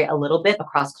 zones vary a little bit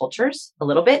across cultures, a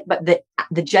little bit, but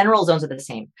the general zones are the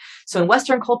same. So in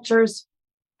Western cultures,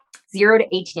 0 to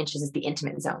 18 inches is the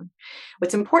intimate zone.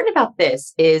 What's important about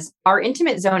this is our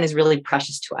intimate zone is really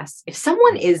precious to us. If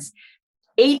someone is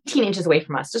 18 inches away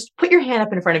from us, just put your hand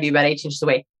up in front of you about 18 inches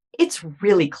away. It's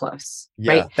really close,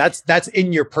 right? That's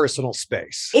in your personal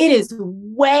space. It is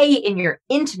way in your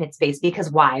intimate space because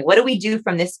why? What do we do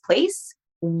from this place?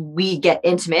 We get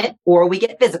intimate or we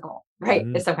get physical, right?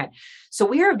 Of some kind. So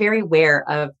we are very aware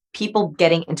of people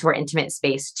getting into our intimate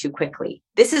space too quickly.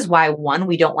 This is why, one,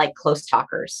 we don't like close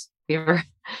talkers. You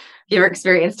ever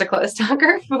experienced a close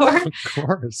talker before? Of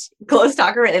course. Close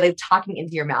talker, right? Like talking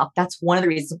into your mouth. That's one of the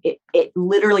reasons it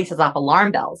literally sets off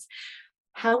alarm bells.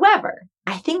 However,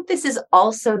 I think this is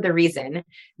also the reason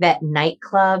that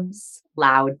nightclubs,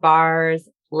 loud bars,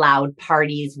 loud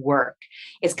parties work.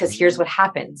 Is because here's what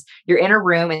happens. You're in a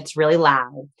room and it's really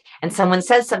loud and someone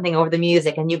says something over the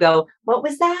music and you go, what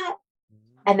was that?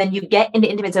 And then you get into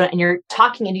intimate zone and you're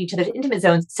talking into each other's intimate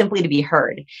zones simply to be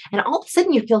heard. And all of a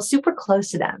sudden you feel super close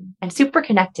to them and super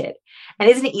connected. And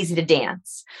isn't it easy to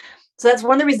dance? So that's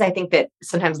one of the reasons I think that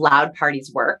sometimes loud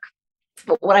parties work.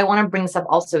 But what I want to bring this up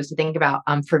also is to think about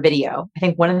for video. I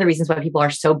think one of the reasons why people are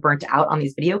so burnt out on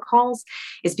these video calls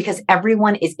is because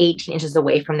everyone is 18 inches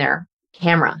away from their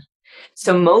camera.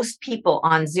 So most people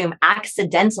on Zoom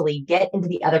accidentally get into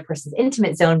the other person's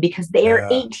intimate zone because they are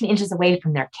 18 inches away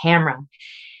from their camera.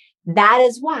 That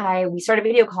is why we start a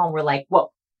video call and we're like, whoa.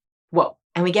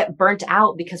 And we get burnt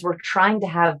out because we're trying to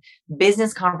have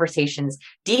business conversations,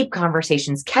 deep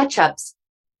conversations, catch-ups,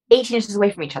 18 inches away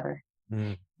from each other.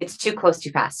 It's too close,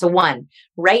 too fast. So one,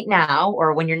 right now,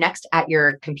 or when you're next at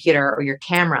your computer or your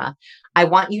camera, I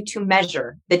want you to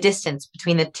measure the distance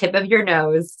between the tip of your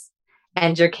nose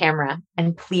and your camera.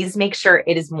 And please make sure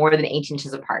it is more than 18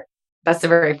 inches apart. That's the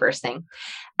very first thing.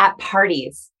 At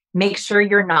parties, make sure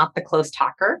you're not the close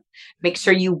talker. Make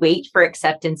sure you wait for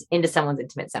acceptance into someone's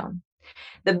intimate zone.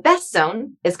 The best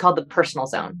zone is called the personal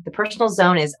zone. The personal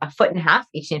zone is 1.5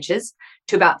 feet, 18 inches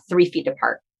to about 3 feet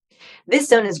apart. This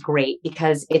zone is great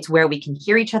because it's where we can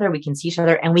hear each other, we can see each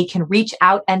other, and we can reach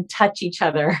out and touch each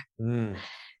other.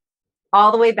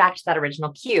 All the way back to that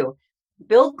original cue.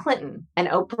 Bill Clinton and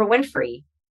Oprah Winfrey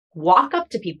walk up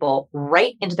to people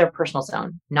right into their personal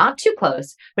zone, not too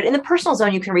close, but in the personal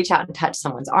zone, you can reach out and touch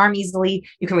someone's arm easily.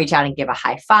 You can reach out and give a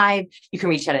high five. You can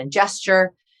reach out and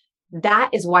gesture. that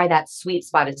is why that sweet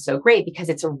spot is so great, because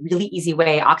it's a really easy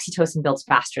way. Oxytocin builds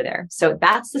faster there. So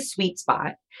that's the sweet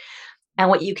spot. And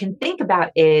what you can think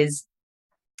about is,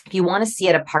 if you want to see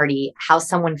at a party how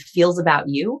someone feels about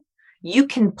you, you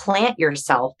can plant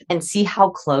yourself and see how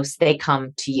close they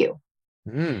come to you.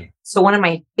 So one of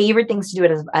my favorite things to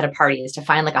do at a party is to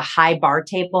find like a high bar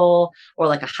table or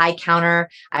like a high counter.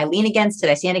 I lean against it,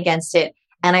 I stand against it,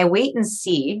 and I wait and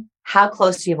see how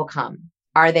close people come.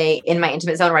 Are they in my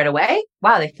intimate zone right away?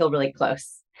 Wow, they feel really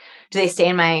close. Do they stay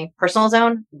in my personal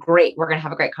zone? Great, we're going to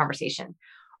have a great conversation.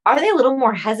 Are they a little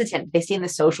more hesitant? They stay in the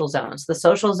social zone. So the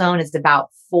social zone is about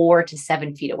 4 to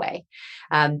 7 feet away.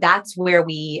 That's where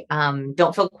we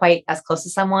don't feel quite as close to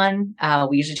someone.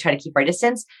 We usually try to keep our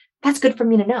distance. That's good for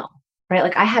me to know, right?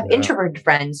 Like I have introverted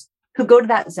friends who go to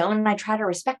that zone and I try to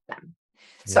respect them.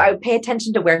 So I would pay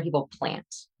attention to where people plant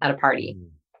at a party.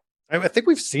 I think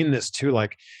we've seen this too.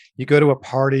 Like you go to a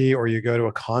party or you go to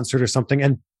a concert or something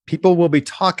and people will be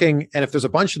talking. And if there's a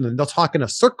bunch of them, they'll talk in a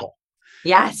circle.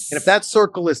 Yes. And if that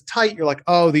circle is tight, you're like,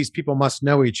 oh, these people must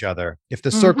know each other. If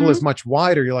the circle is much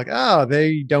wider, you're like, oh,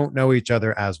 they don't know each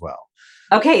other as well.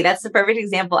 Okay, that's the perfect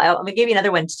example. I'm going to give you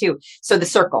another one too. So the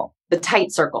circle, the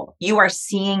tight circle, you are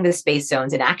seeing the space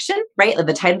zones in action, right? Like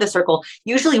the tight of the circle,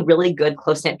 usually really good,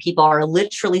 close-knit people are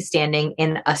literally standing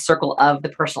in a circle of the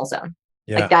personal zone.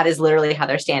 Yeah. Like that is literally how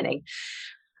they're standing.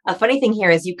 A funny thing here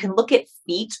is you can look at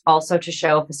feet also to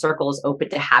show if a circle is open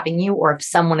to having you or if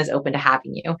someone is open to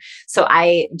having you. So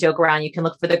I joke around, you can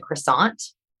look for the croissant.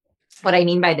 What I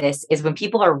mean by this is when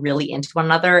people are really into one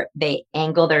another, they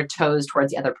angle their toes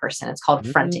towards the other person. It's called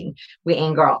fronting. We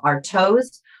angle our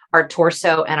toes, our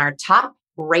torso, and our top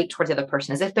right towards the other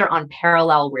person as if they're on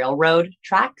parallel railroad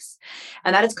tracks.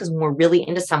 And that is because when we're really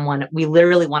into someone, we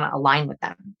literally want to align with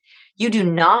them. You do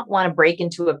not want to break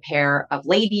into a pair of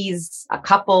ladies, a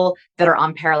couple that are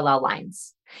on parallel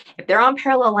lines. If they're on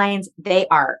parallel lines, they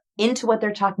are into what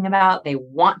they're talking about. They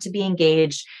want to be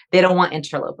engaged. They don't want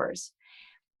interlopers.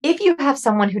 If you have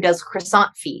someone who does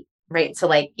croissant feet, right? So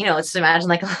like, let's just imagine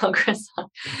like a little croissant,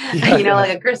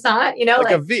 like a croissant,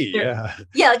 like a V.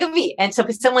 Yeah, like a V. And so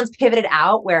if someone's pivoted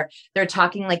out where they're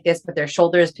talking like this, but their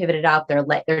shoulder is pivoted out,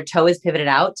 their toe is pivoted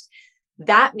out,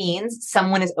 that means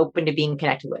someone is open to being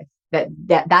connected with.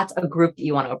 That's a group that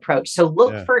you want to approach. So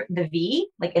look for the V,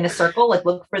 like in a circle, like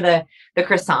look for the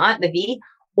croissant, the V,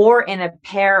 or in a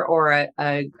pair or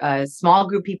a small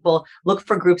group of people, look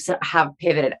for groups that have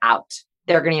pivoted out.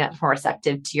 They're going to be much more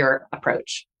receptive to your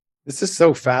approach. This is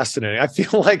so fascinating. I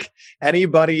feel like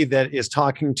anybody that is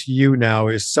talking to you now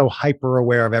is so hyper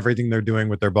aware of everything they're doing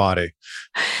with their body.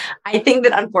 I think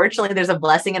that unfortunately there's a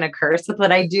blessing and a curse with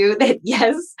what I do that,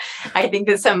 yes, I think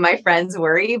that some of my friends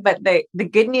worry, but the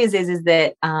good news is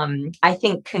that I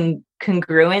think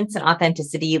congruence and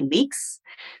authenticity leaks.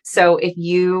 So if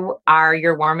you are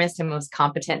your warmest and most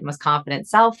competent, most confident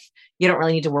self, you don't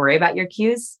really need to worry about your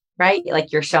cues. Right?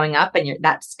 Like you're showing up and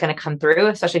that's going to come through,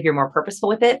 especially if you're more purposeful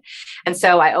with it. And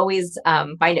so I always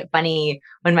find it funny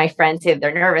when my friends say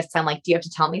they're nervous. I'm like, do you have to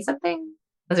tell me something?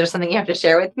 Is there something you have to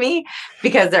share with me?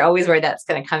 Because they're always worried that's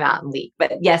going to come out and leak.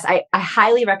 But yes, I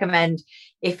highly recommend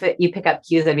if you pick up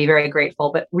cues, I'd be very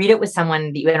grateful, but read it with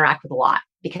someone that you interact with a lot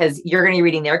because you're going to be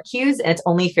reading their cues and it's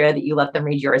only fair that you let them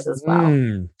read yours as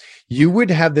well. You would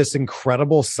have this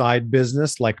incredible side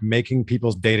business, like making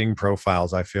people's dating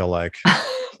profiles, I feel like.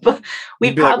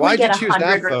 We probably get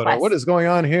 100 requests. What is going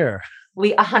on here?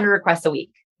 100 requests a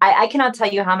week. I cannot tell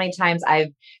you how many times I've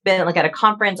been like at a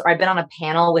conference or I've been on a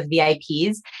panel with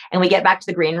VIPs and we get back to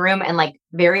the green room and like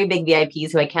very big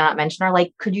VIPs who I cannot mention are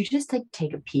like, could you just like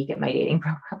take a peek at my dating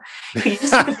profile? Could you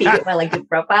just take a peek at my LinkedIn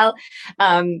profile?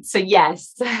 So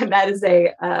yes, that is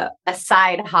a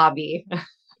side hobby.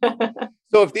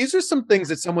 So if these are some things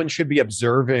that someone should be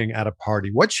observing at a party,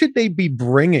 what should they be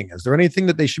bringing? Is there anything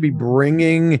that they should be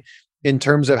bringing in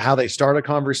terms of how they start a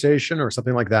conversation or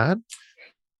something like that?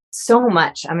 So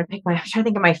much. I'm trying to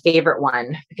think of my favorite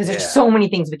one because there's so many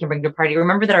things we can bring to a party.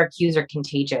 Remember that our cues are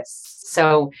contagious.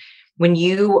 So when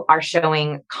you are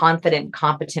showing confident,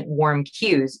 competent, warm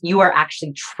cues, you are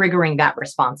actually triggering that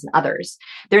response in others.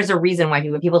 There's a reason why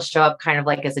people show up kind of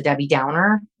like as a Debbie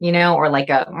Downer, or like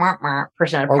a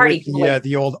person at a party.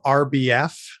 The old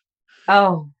RBF.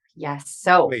 Oh, yes.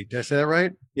 So wait, did I say that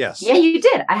right? Yes. Yeah, you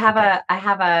did. I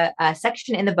have a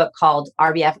section in the book called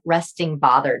RBF, resting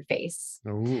bothered face.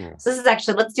 Ooh. So this is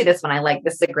actually, let's do this one.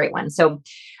 This is a great one. So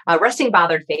resting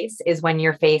bothered face is when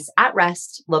your face at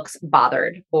rest looks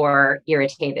bothered or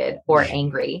irritated or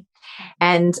angry.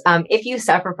 And if you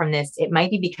suffer from this, it might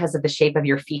be because of the shape of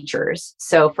your features.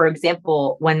 So for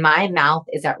example, when my mouth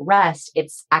is at rest,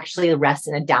 it's actually rest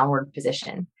in a downward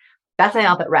position. That's my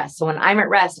mouth at rest. So when I'm at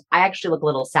rest, I actually look a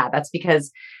little sad. That's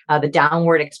because the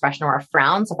downward expression or a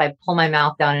frown. So if I pull my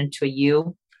mouth down into a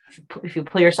U, if you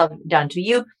pull yourself down to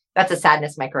U, that's a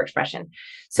sadness micro expression.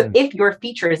 So if your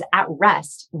features at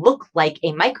rest look like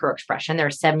a micro expression, there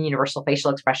are 7 universal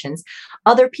facial expressions,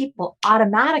 other people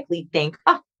automatically think,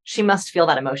 oh, she must feel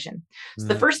that emotion. So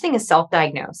the first thing is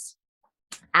self-diagnose.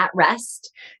 At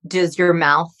rest, does your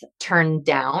mouth turn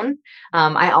down?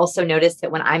 I also noticed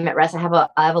that when I'm at rest, I have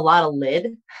a lot of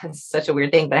lid. It's such a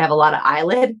weird thing, but I have a lot of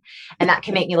eyelid, and that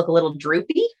can make me look a little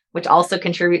droopy, which also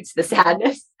contributes to the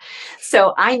sadness.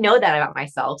 So I know that about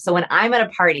myself. So when I'm at a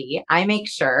party, I make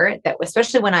sure that,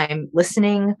 especially when I'm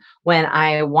listening, when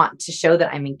I want to show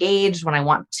that I'm engaged, when I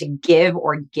want to give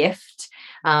or gift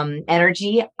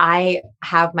energy, I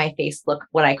have my face look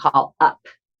what I call up.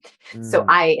 So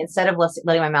I, instead of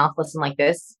letting my mouth listen like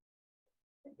this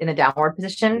in a downward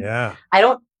position, I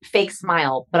don't fake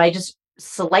smile, but I just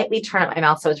slightly turn up my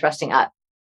mouth so it's resting up.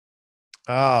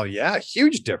 Oh yeah,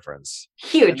 huge difference.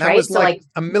 Huge, and that right? was So like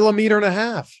 1.5 millimeters.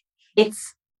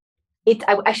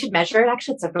 I should measure it.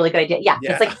 Actually, it's a really good idea. Yeah.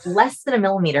 It's like less than 1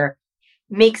 millimeter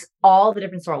makes all the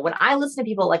difference in the world. When I listen to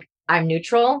people like I'm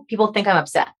neutral, people think I'm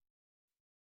upset.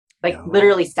 Like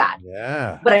literally sad.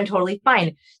 Yeah. But I'm totally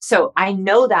fine. So I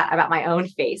know that about my own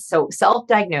face. So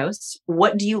self-diagnose.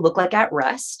 What do you look like at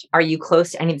rest? Are you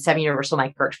close to any of the 7 universal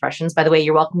micro expressions? By the way,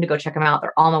 you're welcome to go check them out.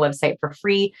 They're all on my website for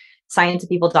free,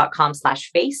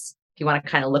 scienceofpeople.com/face. If you want to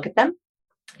kind of look at them,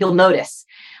 you'll notice.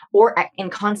 Or in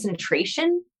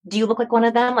concentration, do you look like one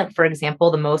of them? Like, for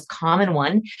example, the most common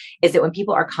one is that when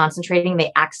people are concentrating,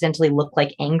 they accidentally look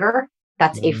like anger.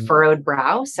 That's a furrowed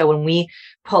brow. So when we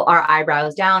pull our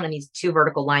eyebrows down and these 2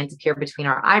 vertical lines appear between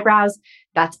our eyebrows,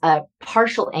 that's a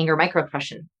partial anger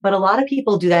microexpression. But a lot of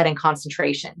people do that in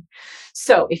concentration.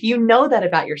 So if you know that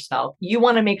about yourself, you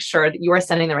want to make sure that you are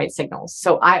sending the right signals.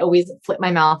 So I always flip my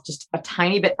mouth just a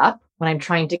tiny bit up when I'm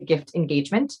trying to gift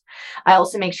engagement. I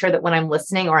also make sure that when I'm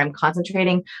listening or I'm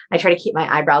concentrating, I try to keep my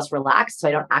eyebrows relaxed so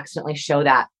I don't accidentally show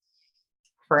that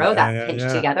furrow, that pinch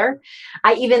together.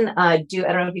 I even I don't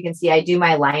know if you can see, I do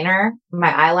my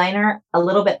eyeliner a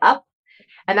little bit up,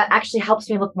 and that actually helps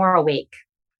me look more awake.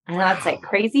 I know that's like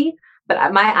crazy,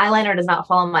 but my eyeliner does not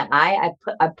fall in my eye.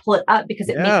 I pull it up because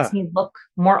it makes me look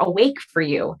more awake for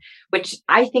you, which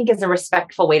I think is a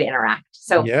respectful way to interact.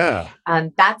 So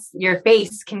that's, your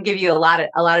face can give you a lot of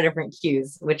different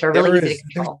cues, which are really easy to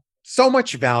control. So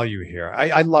much value here.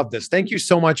 I love this. Thank you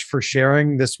so much for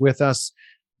sharing this with us.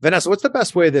 Vanessa, what's the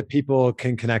best way that people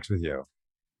can connect with you?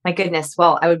 My goodness.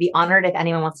 Well, I would be honored if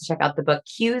anyone wants to check out the book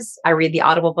Cues. I read the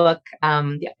Audible book,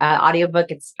 the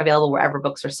audiobook. It's available wherever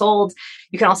books are sold.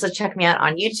 You can also check me out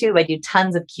on YouTube. I do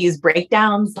tons of cues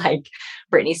breakdowns like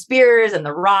Britney Spears and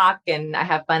The Rock, and I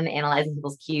have fun analyzing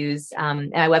people's cues.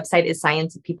 And my website is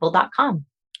scienceofpeople.com.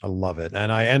 I love it.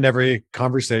 And I end every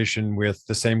conversation with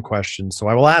the same question. So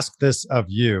I will ask this of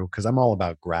you because I'm all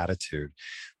about gratitude.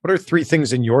 What are 3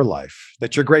 things in your life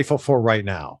that you're grateful for right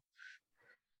now?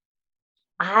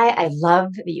 I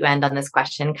love that you end on this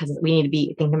question because we need to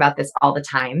be thinking about this all the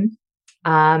time.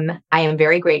 I am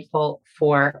very grateful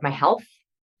for my health.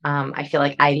 I feel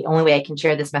like the only way I can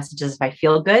share this message is if I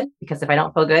feel good, because if I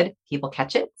don't feel good, people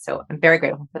catch it. So I'm very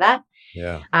grateful for that.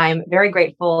 Yeah. I'm very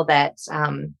grateful that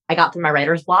I got through my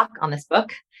writer's block on this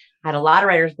book. I had a lot of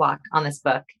writer's block on this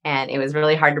book, and it was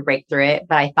really hard to break through it.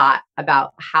 But I thought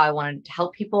about how I wanted to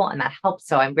help people, and that helped.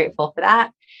 So I'm grateful for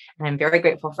that. And I'm very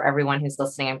grateful for everyone who's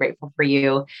listening. I'm grateful for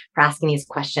you for asking these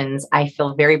questions. I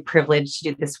feel very privileged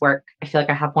to do this work. I feel like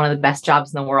I have one of the best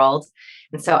jobs in the world.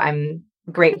 And so I'm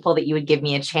grateful that you would give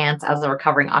me a chance as a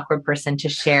recovering awkward person to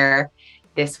share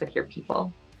this with your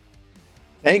people.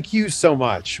 Thank you so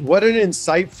much. What an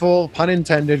insightful, pun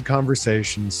intended,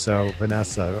 conversation. So,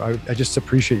 Vanessa, I just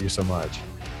appreciate you so much.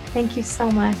 Thank you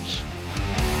so much.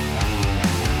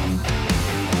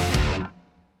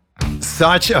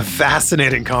 Such a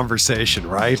fascinating conversation,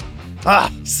 right?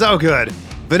 So good.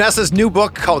 Vanessa's new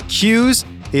book called Cues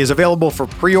is available for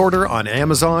pre-order on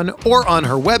Amazon or on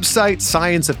her website,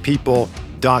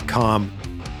 scienceofpeople.com.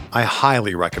 I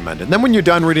highly recommend it. And then when you're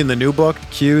done reading the new book,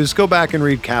 Cues, go back and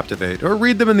read Captivate or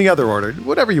read them in the other order,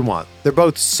 whatever you want. They're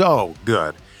both so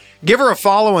good. Give her a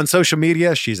follow on social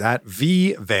media. She's at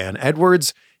V Van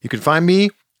Edwards. You can find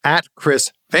me at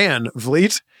Chris Van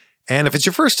Vliet. And if it's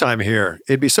your first time here,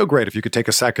 it'd be so great if you could take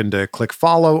a second to click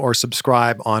follow or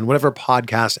subscribe on whatever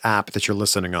podcast app that you're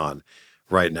listening on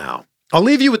right now. I'll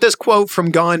leave you with this quote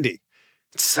from Gandhi.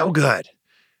 It's so good.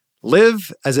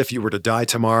 Live as if you were to die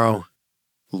tomorrow.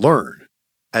 Learn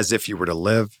as if you were to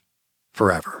live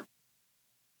forever.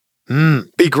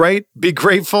 Be great. Be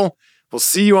grateful. We'll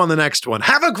see you on the next one.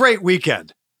 Have a great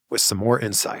weekend. with some more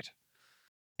insight.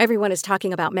 Everyone is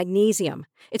talking about magnesium.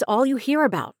 It's all you hear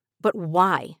about. But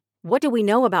why? What do we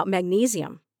know about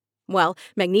magnesium? Well,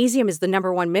 magnesium is the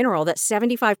number one mineral that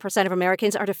 75% of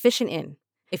Americans are deficient in.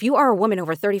 If you are a woman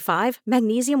over 35,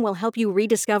 magnesium will help you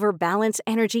rediscover balance,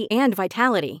 energy, and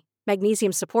vitality.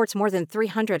 Magnesium supports more than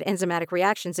 300 enzymatic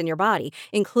reactions in your body,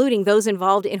 including those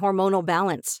involved in hormonal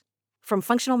balance. From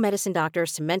functional medicine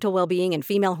doctors to mental well-being and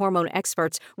female hormone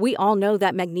experts, we all know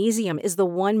that magnesium is the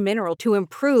one mineral to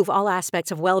improve all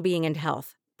aspects of well-being and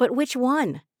health. But which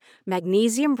one?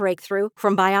 Magnesium Breakthrough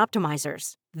from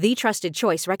Bioptimizers, the trusted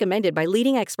choice recommended by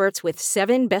leading experts with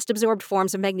 7 best-absorbed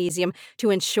forms of magnesium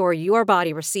to ensure your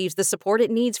body receives the support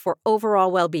it needs for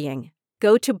overall well-being.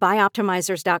 Go to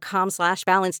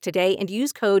bioptimizers.com/balance today and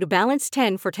use code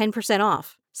BALANCE10 for 10%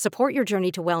 off. Support your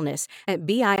journey to wellness at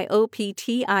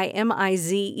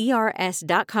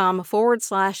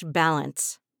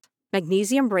bioptimizers.com/balance.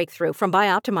 Magnesium Breakthrough from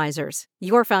Bioptimizers,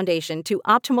 your foundation to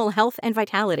optimal health and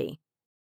vitality.